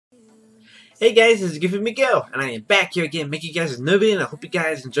Hey guys, this is Giffy Miguel, and I am back here again making you guys a new video, and I hope you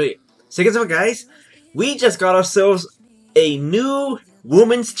guys enjoy it. So guess what guys, we just got ourselves a new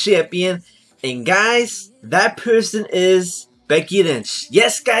women's champion, and guys, that person is Becky Lynch.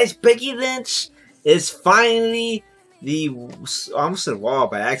 Yes guys, Becky Lynch is finally the, I almost said wall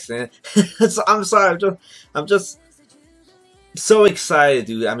by accident. So, I'm sorry, I'm just so excited,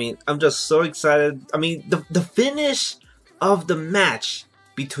 dude. I mean, I'm just so excited. I mean, the finish of the match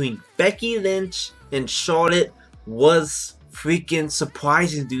between Becky Lynch and Charlotte was freaking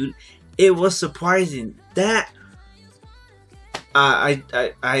surprising, dude. It was surprising. That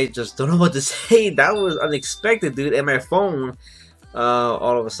I just don't know what to say. That was unexpected, dude. And my phone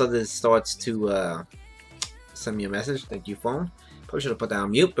all of a sudden starts to send me a message. Thank you, phone. Probably should have put that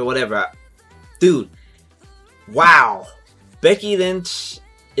on mute, but whatever. Dude, wow. Becky Lynch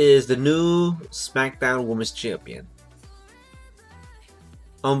is the new Smackdown Women's Champion.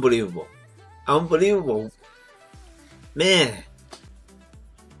 Unbelievable. Unbelievable. Man.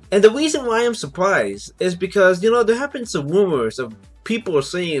 And the reason why I'm surprised is because, you know, there have been some rumors of people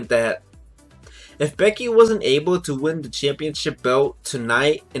saying that if Becky wasn't able to win the championship belt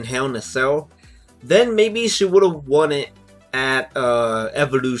tonight in Hell in a Cell, then maybe she would have won it at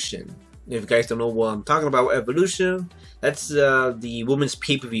Evolution. If you guys don't know what I'm talking about, Evolution, that's the women's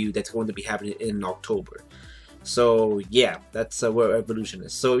pay-per-view that's going to be happening in October. So yeah, that's where Evolution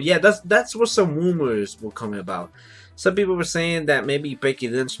is. So yeah, that's what some rumors were coming about. Some people were saying that maybe Becky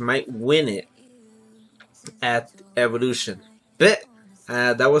Lynch might win it at Evolution, but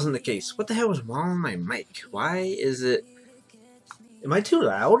that wasn't the case. What the hell was wrong with my mic? Why is it? Am I too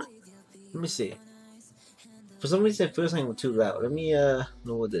loud? Let me see. For some reason, it feels like I'm too loud. Let me know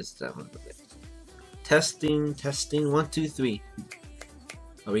what this is. Testing, 1, 2, 3.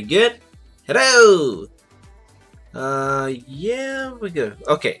 Are we good? Hello. Yeah, we're good.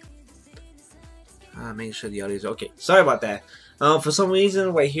 Okay. Make sure the audio is okay. Sorry about that. For some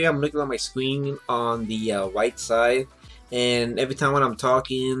reason, right here, I'm looking at my screen on the right side, and every time when I'm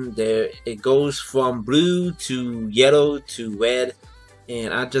talking, it goes from blue to yellow to red,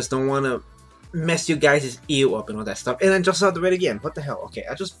 and I just don't want to mess you guys' ear up and all that stuff. And I just saw the red again. What the hell? Okay,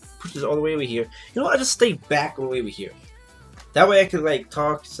 I just put this all the way over here. You know what? I just stay back all the way over here. That way I can like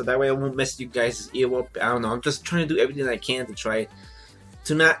talk, so that way I won't mess you guys' ear up. I don't know. I'm just trying to do everything I can to try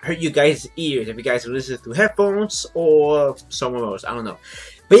to not hurt you guys' ears if you guys listen through headphones or somewhere else. I don't know.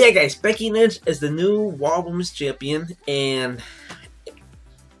 But yeah, guys, Becky Lynch is the new Raw Women's Champion, and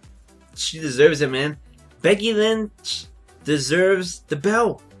she deserves it, man. Becky Lynch deserves the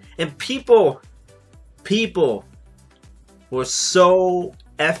belt, and people were so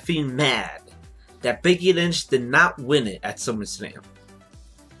effing mad that Becky Lynch did not win it at SummerSlam.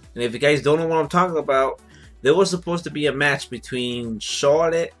 And if you guys don't know what I'm talking about, there was supposed to be a match between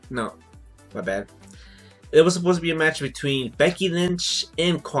Charlotte. No, my bad. There was supposed to be a match between Becky Lynch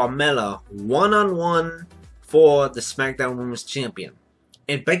and Carmella, one-on-one for the SmackDown Women's Champion.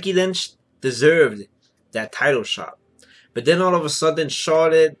 And Becky Lynch deserved that title shot. But then all of a sudden,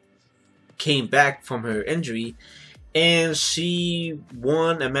 Charlotte came back from her injury, and she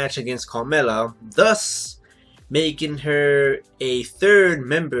won a match against Carmella, thus making her a third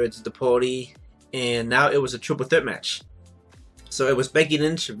member to the party, and now it was a triple threat match. So it was Becky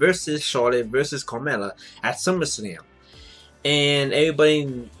Lynch versus Charlotte versus Carmella at SummerSlam. And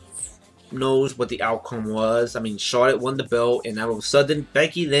everybody knows what the outcome was. I mean, Charlotte won the belt, and all of a sudden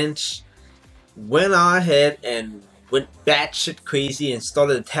Becky Lynch went on ahead and went batshit crazy and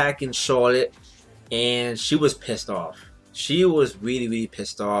started attacking Charlotte. And she was pissed off. She was really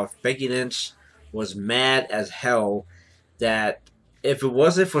pissed off. Becky Lynch was mad as hell that if it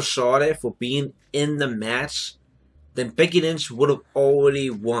wasn't for Charlotte for being in the match, then Becky Lynch would have already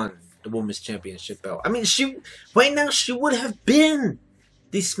won the Women's Championship belt. I mean, right now she would have been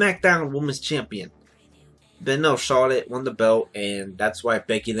the SmackDown Women's Champion. But no, Charlotte won the belt, and that's why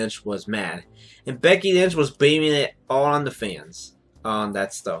Becky Lynch was mad. And Becky Lynch was blaming it all on the fans, on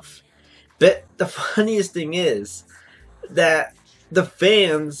that stuff. But the funniest thing is that the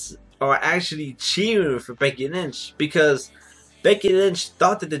fans are actually cheering for Becky Lynch because Becky Lynch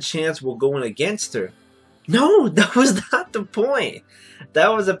thought that the chants were going against her. No, that was not the point. That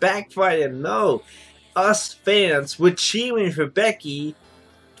was a backfire. No, us fans were cheering for Becky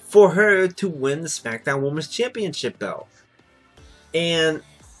for her to win the SmackDown Women's Championship belt. And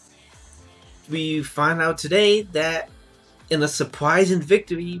we find out today that in a surprising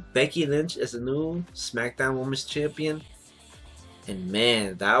victory, Becky Lynch is the new SmackDown Women's Champion. And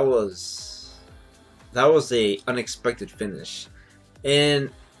man, that was a unexpected finish. And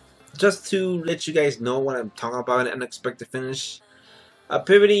just to let you guys know what I'm talking about, an unexpected finish, a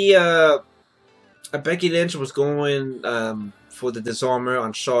pretty Becky Lynch was going for the disarmer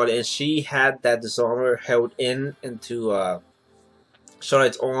on Charlotte, and she had that disarmer held into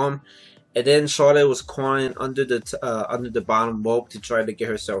Charlotte's arm, and then Charlotte was crawling under the bottom rope to try to get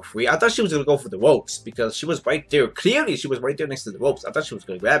herself free. I thought she was gonna go for the ropes because she was right there. Clearly, she was right there next to the ropes. I thought she was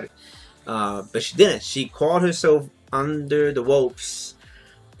gonna grab it, but she didn't. She crawled herself under the ropes,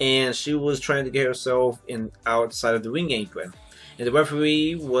 and she was trying to get herself outside of the ring apron. And the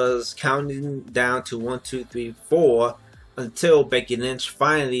referee was counting down to 1, 2, 3, 4 until Becky Lynch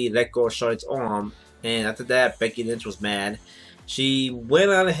finally let go of Charlotte's arm. And after that, Becky Lynch was mad. She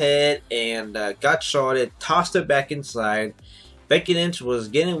went on ahead and got Charlotte, tossed her back inside. Becky Lynch was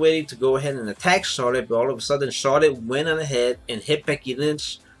getting ready to go ahead and attack Charlotte, but all of a sudden Charlotte went on ahead and hit Becky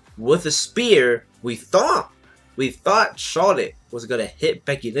Lynch with a spear. We thought Charlotte was going to hit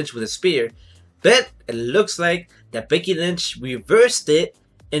Becky Lynch with a spear, but it looks like that Becky Lynch reversed it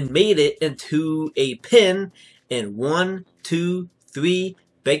and made it into a pin. And 1, 2, 3,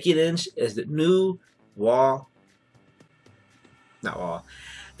 Becky Lynch is the new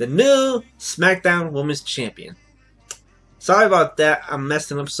the new SmackDown Women's Champion. Sorry about that. I'm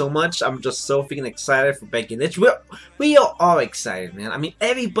messing up so much. I'm just so freaking excited for Becky Lynch. We are all excited, man. I mean,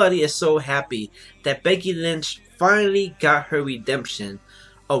 everybody is so happy that Becky Lynch finally got her redemption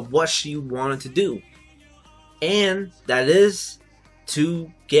of what she wanted to do. And that is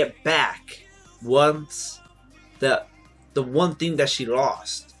to get back once the one thing that she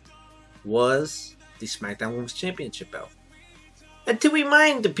lost was the SmackDown Women's Championship belt. And to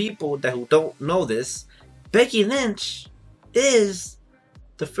remind the people who don't know this, Becky Lynch is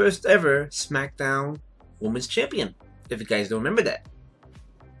the first ever SmackDown Women's Champion, if you guys don't remember that.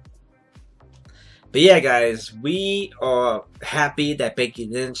 But yeah, guys, we are happy that Becky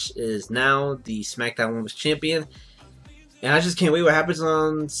Lynch is now the SmackDown Women's Champion. And I just can't wait what happens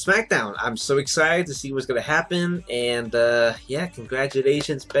on SmackDown. I'm so excited to see what's going to happen. And yeah,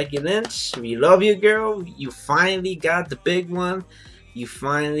 congratulations, Becky Lynch. We love you, girl. You finally got the big one. You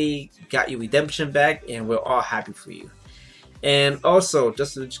finally got your redemption back. And we're all happy for you. And also,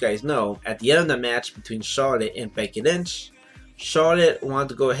 just to let you guys know, at the end of the match between Charlotte and Becky Lynch, Charlotte wanted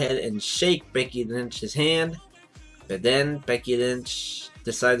to go ahead and shake Becky Lynch's hand, but then Becky Lynch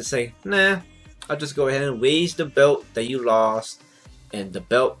decided to say, nah, I'll just go ahead and raise the belt that you lost and the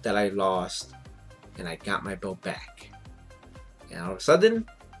belt that I lost, and I got my belt back. And all of a sudden,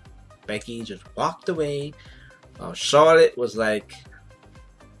 Becky just walked away while Charlotte was like,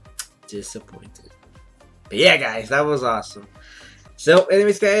 disappointed. But yeah, guys, that was awesome. So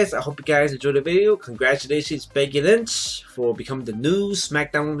anyways, guys, I hope you guys enjoyed the video. Congratulations, Becky Lynch, for becoming the new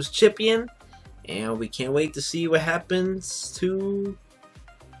SmackDown Women's Champion. And we can't wait to see what happens to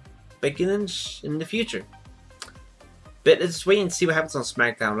Becky Lynch in the future. But let's wait and see what happens on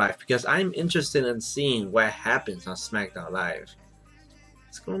SmackDown Live, because I'm interested in seeing what happens on SmackDown Live.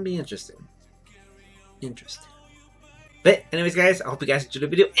 It's going to be interesting. But anyways, guys, I hope you guys enjoyed the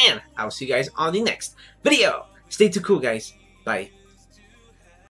video, and I'll see you guys on the next video. Stay too cool, guys. Bye.